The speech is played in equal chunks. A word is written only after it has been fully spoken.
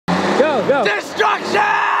Go, go. Destruction!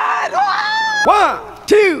 1,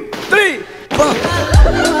 2, 3, 4.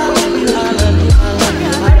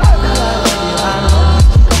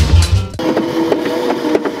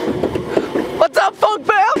 What's up, Funk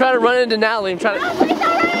Bam? I'm trying to run into Natalie. I'm trying to.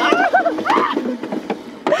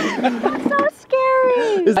 That's so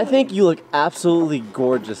scary. I think you look absolutely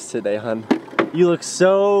gorgeous today, hun. You look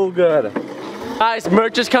so good. Guys,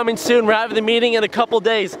 merch is coming soon. We're having the meeting in a couple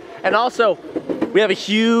days. And also, we have a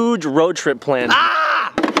huge road trip planned.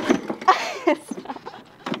 Ah!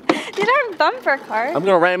 These aren't bumper cars. I'm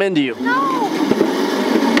gonna ram into you. No.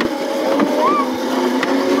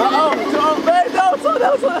 Uh-oh, babe, no, slow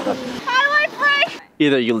down, slow down. How do I brake?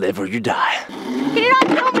 Either you live or you die. Can you not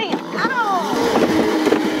kill me? Ow.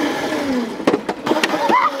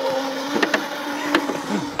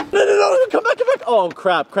 No, come back, come back. Oh,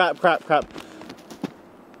 crap.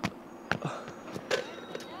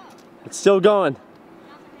 It's still going.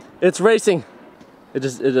 It's racing.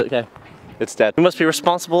 Okay. It's dead. You must be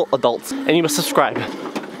responsible adults, and you must subscribe.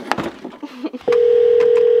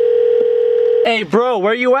 Hey, bro,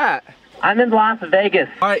 where you at? I'm in Las Vegas.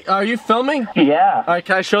 All right, are you filming? Yeah. All right,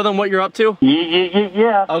 can I show them what you're up to?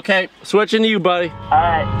 Yeah. Okay, switching to you, buddy. All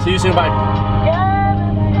right. See you soon, bye.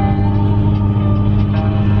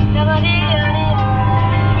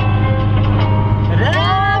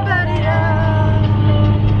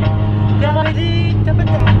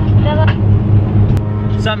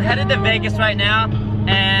 So I'm headed to Vegas right now,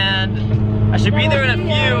 and I should be there in a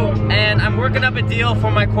few, and I'm working up a deal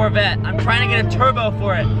for my Corvette. I'm trying to get a turbo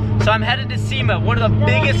for it. So I'm headed to SEMA, one of the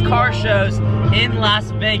biggest car shows in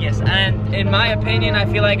Las Vegas. And in my opinion, I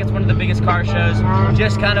feel like it's one of the biggest car shows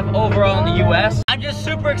just kind of overall in the US. I'm just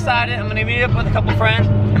super excited. I'm gonna meet up with a couple friends.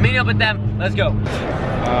 I'm meeting up with them. Let's go.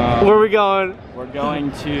 Where are we going? We're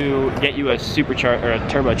going to get you a supercharger or a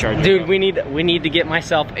turbocharger. Dude, we need to get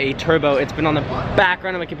myself a turbo. It's been on the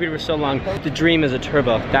background of my computer for so long. The dream is a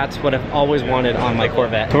turbo. That's what I've always wanted on my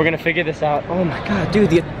Corvette. So we're gonna figure this out. Oh my God, dude,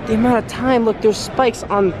 the amount of time. Look, there's spikes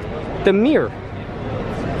on the mirror.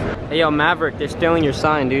 Hey, yo, Maverick, they're stealing your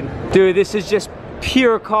sign, dude. Dude, this is just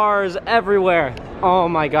pure cars everywhere. Oh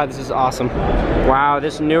my God, this is awesome. Wow,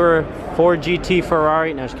 this newer 4GT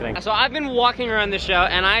Ferrari. No, just kidding. So I've been walking around the show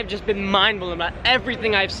and I've just been mind blown about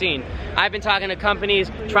everything I've seen. I've been talking to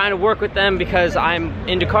companies, trying to work with them because I'm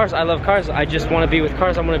into cars. I love cars. I just want to be with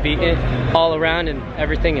cars. I want to be all around and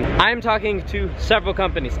everything. And I'm talking to several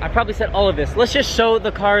companies. I probably said all of this. Let's just show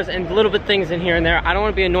the cars and little bit things in here and there. I don't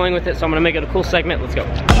want to be annoying with it, so I'm going to make it a cool segment. Let's go.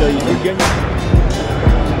 Show you again.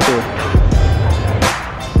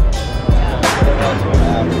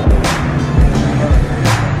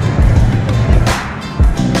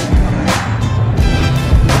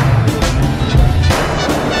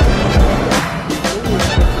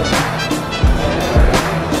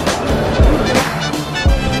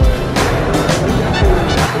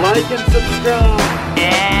 Like and subscribe.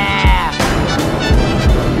 Yeah!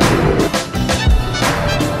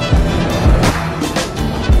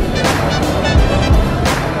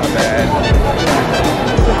 My bad.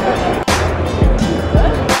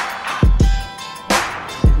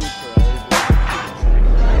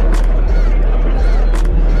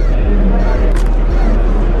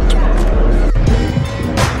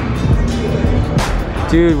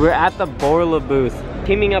 Dude, we're at the Borla booth.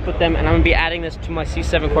 Teaming up with them, and I'm gonna be adding this to my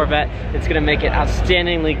C7 Corvette. It's gonna make it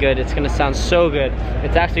outstandingly good. It's gonna sound so good.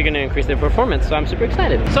 It's actually gonna increase their performance, so I'm super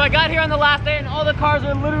excited. So I got here on the last day and all the cars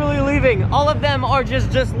are literally leaving. All of them are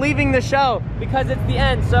just leaving the show because it's the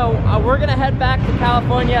end. So we're gonna head back to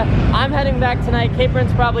California. I'm heading back tonight.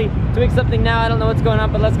 Capron's probably doing something now. I don't know what's going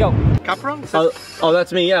on, but let's go. Capron? Oh,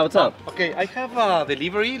 that's me. Yeah, what's up? Okay, I have a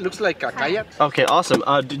delivery. Looks like a kayak. Okay, awesome.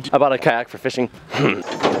 I bought a kayak for fishing.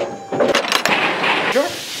 Sure.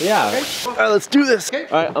 Yeah. Okay. All right, let's do this. Okay.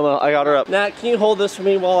 All right, I got her up. Nat, can you hold this for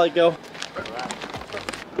me while I go?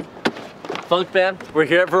 Funk Band, we're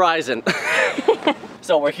here at Verizon.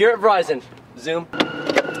 So we're here at Verizon. Zoom.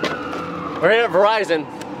 We're here at Verizon.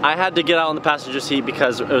 I had to get out on the passenger seat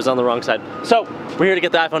because it was on the wrong side. So we're here to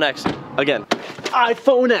get the iPhone X again.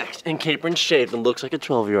 iPhone X. And Capron shaved and looks like a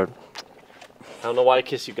 12-year-old. I don't know why I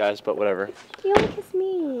kiss you guys, but whatever. You only kiss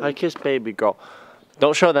me. I kiss baby girl.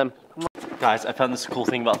 Don't show them. Guys, I found this cool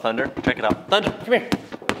thing about Thunder. Check it out. Thunder, come here.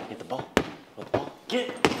 Get the ball. Get the ball. Get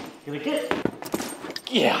it. Gonna get it.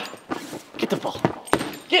 Yeah. Get the ball.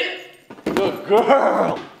 Get it. Good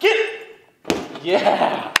girl. Get it.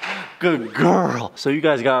 Yeah. Good girl. So you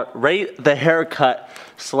guys got rate the haircut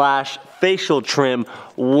 / facial trim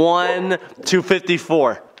 1 to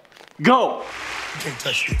 54. Go. You can't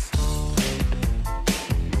touch this.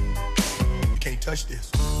 You can't touch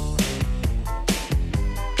this.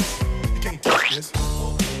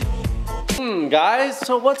 Guys,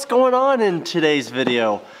 so what's going on in today's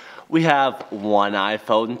video? We have one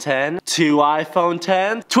iPhone 10, two iPhone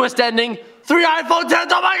 10, twist ending, three iPhone 10s,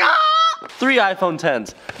 oh my god! Three iPhone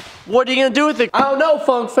 10s. What are you gonna do with it? I don't know,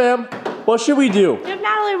 Funk Fam. What should we do? Give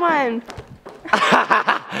Natalie one.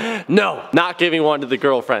 No, not giving one to the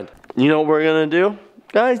girlfriend. You know what we're gonna do?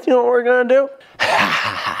 Guys, you know what we're gonna do?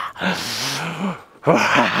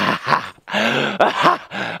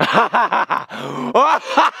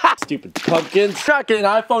 Stupid pumpkins. Not getting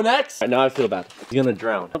an iPhone X. Right, now I feel bad. He's gonna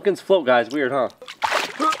drown. Pumpkins float, guys. Weird, huh?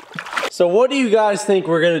 So what do you guys think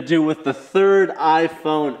we're gonna do with the third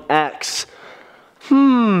iPhone X?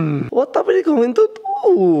 What are we going to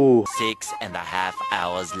do? 6.5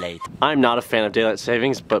 hours later. I'm not a fan of daylight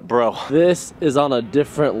savings, but bro, this is on a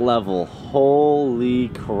different level. Holy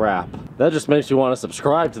crap. That just makes me want to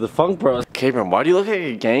subscribe to the Funk Bros. Cameron, why do you look like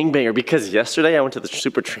a gangbanger? Because yesterday I went to the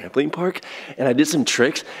super trampoline park and I did some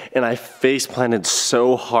tricks and I face planted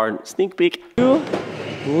so hard. Sneak peek.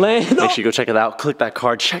 Make sure you go check it out. Click that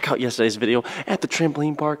card. Check out yesterday's video at the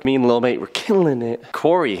trampoline park. Me and Lil Mate were killing it.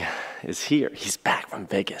 Corey is here. He's back from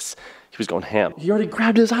Vegas. He was going ham. He already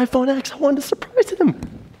grabbed his iPhone X. I wanted to surprise him.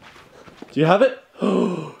 Do you have it?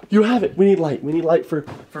 Oh, you have it. We need light. We need light for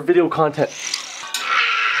video content.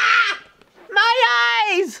 My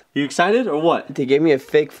eyes! You excited or what? They gave me a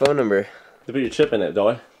fake phone number. They put your chip in it, do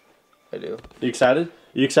I? I do. You excited?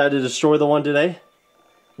 You excited to destroy the one today?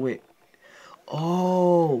 Wait.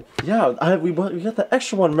 Oh. Yeah, we got the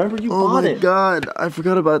extra one. Remember, you bought it. Oh my god, I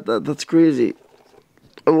forgot about that. That's crazy.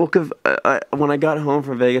 I woke up, when I got home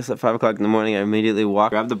from Vegas at 5 o'clock in the morning, I immediately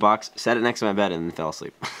grabbed the box, set it next to my bed, and then fell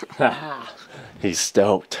asleep. He's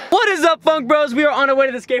stoked. What is up, Funk Bros? We are on our way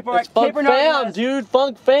to the skate park. It's Funk Fam, dude.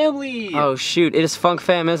 Funk family. Oh shoot, it is Funk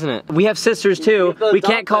Fam, isn't it? We have sisters too. We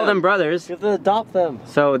can't call them brothers. You have to adopt them.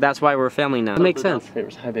 So that's why we're family now. It makes sense.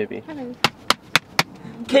 Hi, baby.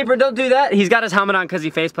 Caper, don't do that. He's got his helmet on because he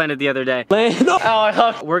face planted the other day.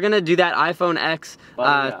 We're gonna do that iPhone X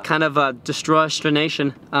kind of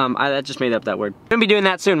destroy-stronation. I just made up that word. We're gonna be doing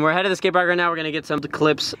that soon. We're headed to the skate park right now. We're gonna get some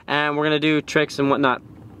clips and we're gonna do tricks and whatnot.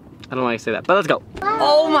 I don't like to say that, but let's go.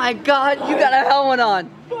 Oh my god, you got a helmet on.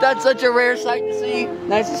 That's such a rare sight to see.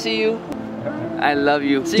 Nice to see you. I love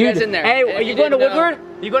you. See you guys in there. Hey, are you going to Woodward?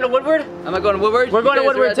 You going to Woodward? Am I going to Woodward? We're going to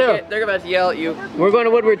Woodward too. They're about to yell at you. We're going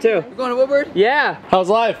to Woodward too. You're going to Woodward? Yeah. How's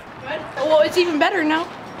life? Well, it's even better now.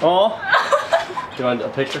 Oh. Do you want a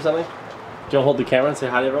picture or something? Do you want to hold the camera and say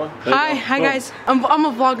hi to everyone? Hi guys. I'm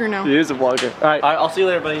a vlogger now. He is a vlogger. All right, I'll see you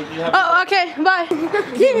later, buddy. You have Oh, okay. Bye.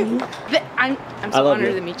 I'm so love honored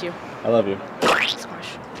you. to meet you. I love you. Squash.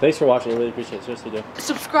 Thanks for watching. I really appreciate it. Seriously do.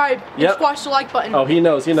 Subscribe. And Yep. squash the like button. Oh, he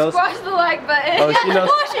knows. He knows. Squash the like button. Oh, she knows.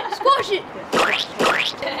 Squash it. Squash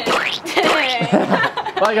it.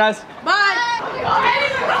 Bye, guys. Bye.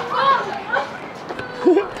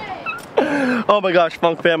 Oh my gosh,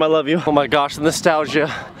 Funk Fam, I love you. Oh my gosh, the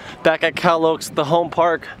nostalgia. Back at Cal Oaks, the home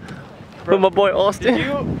park. With my boy Austin. Did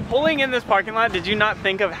you, pulling in this parking lot, did you not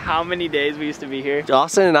think of how many days we used to be here?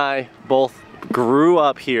 Austin and I both grew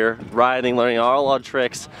up here, riding, learning all our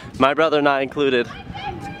tricks. My brother and I included.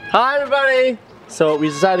 Hi everybody! So we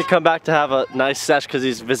decided to come back to have a nice sesh because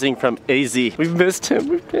he's visiting from AZ. We've missed him,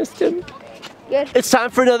 we've missed him. Good. It's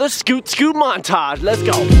time for another scoot montage. Let's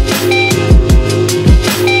go.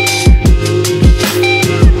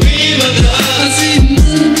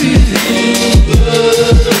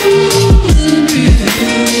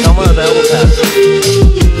 Come on, that will pass.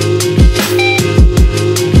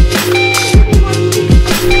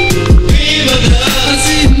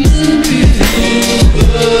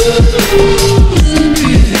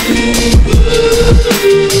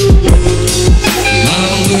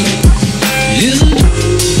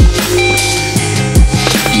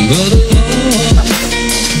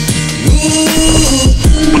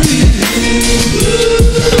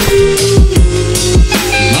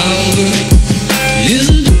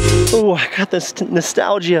 Oh, I got this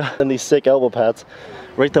nostalgia and these sick elbow pads.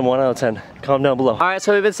 Rate them 1 out of 10. Comment down below. All right,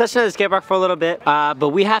 so we've been sessioning at the skate park for a little bit, but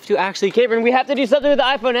we have to actually, Cameron, we have to do something with the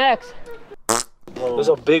iPhone X. There's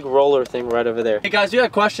a big roller thing right over there. Hey guys, you got a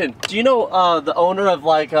question. Do you know the owner of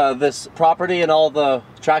like this property and all the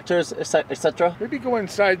tractors, etc.? Maybe go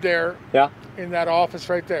inside there, Yeah. in that office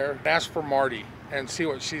right there, and ask for Marty and see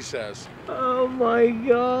what she says. Oh my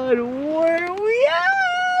God, where are we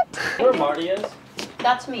at? Where Marty is?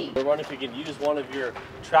 That's me. We're wondering if you could use one of your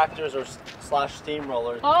tractors or slash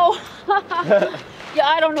steamrollers. Oh, yeah,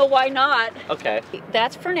 I don't know why not. Okay.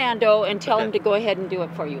 That's Fernando, and tell him to go ahead and do it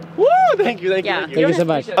for you. Woo! Thank you, thank you, Yeah, thank you you. don't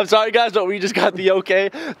have to do it. I'm sorry guys, but we just got the okay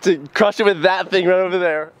to crush it with that thing right over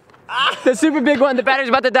there. The super big one. The battery's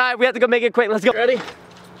about to die. We have to go make it quick. Let's go. Ready?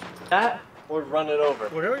 That or run it over?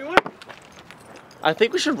 Whatever you want. I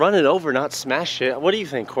think we should run it over, not smash it. What do you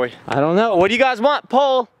think, Corey? I don't know. What do you guys want?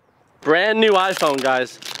 Poll. Brand new iPhone,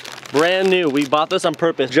 guys. Brand new. We bought this on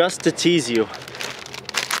purpose just to tease you.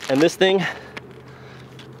 And this thing,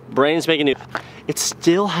 brain's making new. It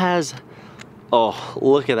still has, oh,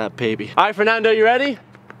 look at that baby. All right, Fernando, you ready?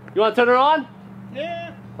 You want to turn her on?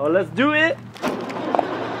 Yeah. Oh, let's do it.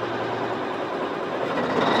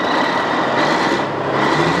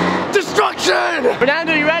 Destruction!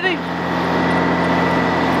 Fernando, you ready?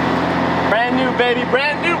 Brand new, baby,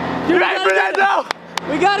 brand new. You ready, Fernando?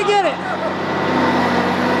 We gotta get it.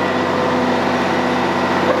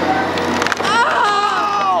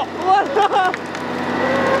 Oh! What?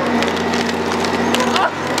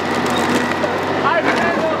 Hi,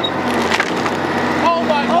 Fernando. Oh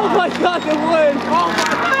my God. Oh my God, the wood. Oh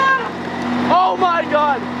my God. Oh my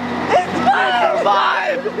God. It's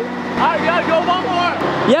Five. All right, we gotta go one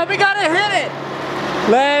more. Yeah, we gotta hit it.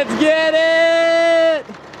 Let's get it.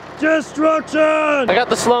 Destruction. I got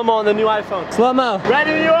the slow-mo on the new iPhone. Slow-mo.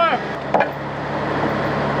 Ready when you are.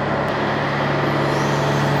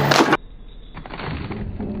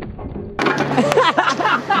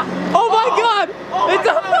 Oh my God. Oh It's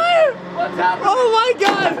my on God. fire. What's happening? Oh my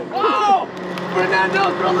God. Oh!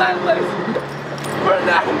 Fernando's relentless!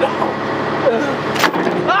 Fernando!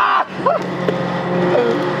 Ah!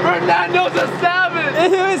 Fernando's a savage!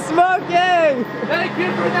 It was smoking. Thank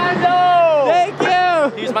you, Fernando! Thank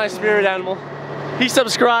you. He's my spirit animal. He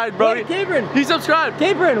subscribed, bro. Wait, Capron. He subscribed.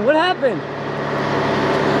 Capron, what happened?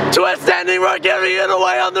 Twist ending, we're giving it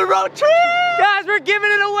away on the road trip! Guys, we're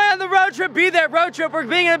giving it away on the road trip. Be there, road trip. We're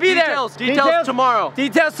gonna be Details there. tomorrow.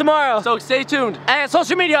 Details tomorrow. So stay tuned. And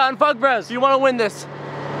social media on Funk Bros. If you want to win this,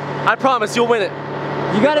 I promise you'll win it.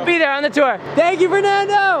 You gotta be there on the tour. Thank you,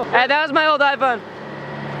 Fernando. And that was my old iPhone.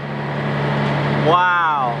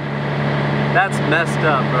 Wow. That's messed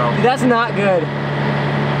up, bro. That's not good.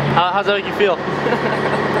 How's that make you feel?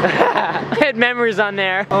 I had memories on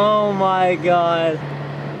there. Oh my God.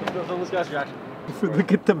 Film this guy's reaction.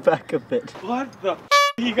 Look at the back of it. What the f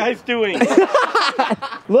are you guys doing?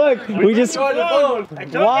 Look, we just. I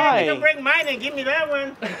told Why? you to bring mine and give me that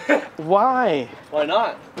one. Why? Why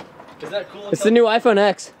not? Is that cool? It's the new iPhone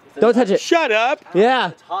X. Don't touch it. Shut up. Yeah.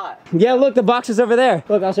 It's hot. Yeah, look, the box is over there.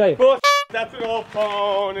 Look, I'll show you. Bull, that's an old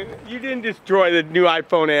phone. You didn't destroy the new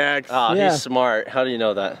iPhone X. Oh, Yeah. he's smart. How do you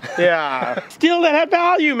know that? Yeah. Still, that had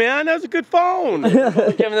value, man. That was a good phone.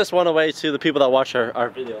 We're giving this one away to the people that watch our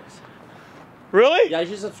videos. Really? Yeah, you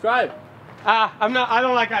should subscribe. I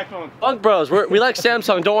don't like iPhones. Funk Bros, we like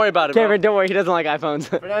Samsung. Don't worry about it, bro. Cameron, don't worry, he doesn't like iPhones.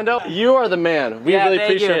 Fernando, you are the man. We Yeah, really thank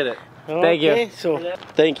you. appreciate it. Thank you. Okay, so,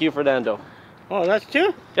 Thank you, Fernando. oh, that's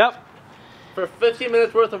two? Yep. For 15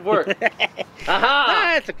 minutes worth of work.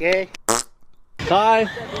 Aha! That's okay. Hi.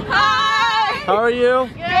 Hi! How are you?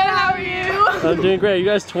 Good, how are you? I'm doing great. You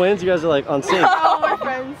guys twins? You guys are like on sync. Oh, we're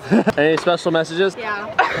friends. Any special messages?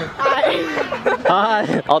 Yeah. Hi.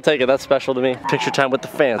 Hi. I'll take it. That's special to me. Picture time with the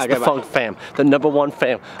fans, Okay, the bye. Funk fam, the #1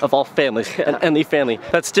 fam of all families, and any family.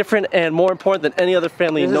 That's different and more important than any other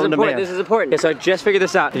family This is known to important. man. This is important. Okay, so I just figured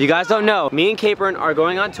this out. If you guys don't know, me and Capron are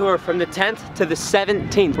going on tour from the 10th to the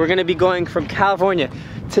 17th. We're gonna be going from California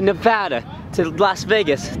to Nevada to Las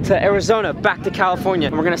Vegas to Arizona back to California.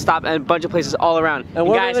 And we're gonna stop at a bunch of places all around. And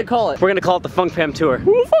what are we guys, gonna call it? We're gonna call it the Funk Fam Tour.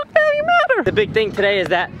 Who the fuck does it matter? The big thing today is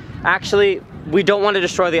that actually we don't want to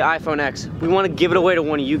destroy the iPhone X. We want to give it away to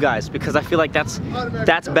one of you guys because I feel like that's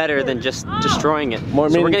better than just destroying it. More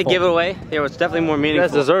so we're gonna meaningful. give it away. Yeah, it's definitely more You meaningful.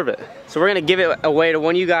 guys deserve it. So we're gonna give it away to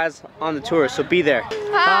one of you guys on the tour, so be there.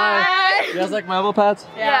 Hi. You guys like my elbow pads?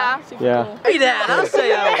 Yeah. Yeah. Hey Dad, I'll say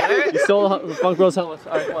that. You stole the Funk Bros helmets.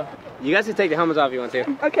 All right, come on. You guys can take the helmets off if you want to.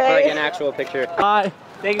 For Okay. like an actual picture. Hi.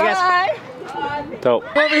 Thank you guys. Hi. Dope.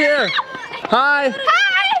 Over here. Hi.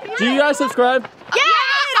 Hi. Do you guys subscribe? Yes,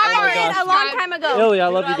 I my did gosh. a long time ago. Illy, I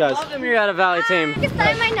love you guys. Love them here at a Valley team. You can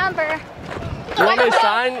sign my number. You want me to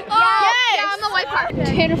sign? Yes. Yeah, on the white part.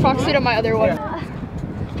 Tanner Fox did on my other one.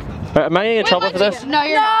 Am I getting in trouble for this? No,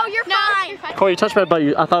 you're No, not. you're fine. Corey, you touched my butt.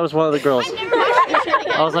 I thought it was one of the girls.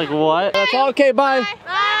 I was like, what? That's all okay. Bye.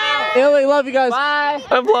 Bye. Illy, love you guys. Bye.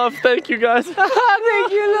 I'm love. Thank you guys.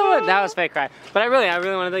 Thank you, Lou. That was fake cry. But I really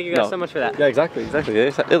want to thank you guys No. so much for that. Yeah, exactly.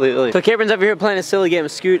 Illy. So Capron's over here playing a silly game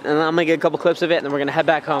of Scoot, and I'm gonna get a couple clips of it, and then we're gonna head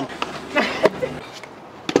back home.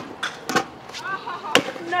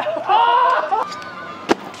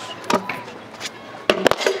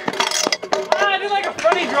 I did like a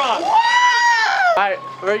funny drop.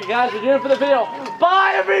 Alright, you guys, we're doing it for the video.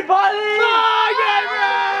 Bye, everybody! Bye,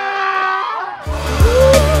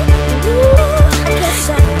 Gabriel!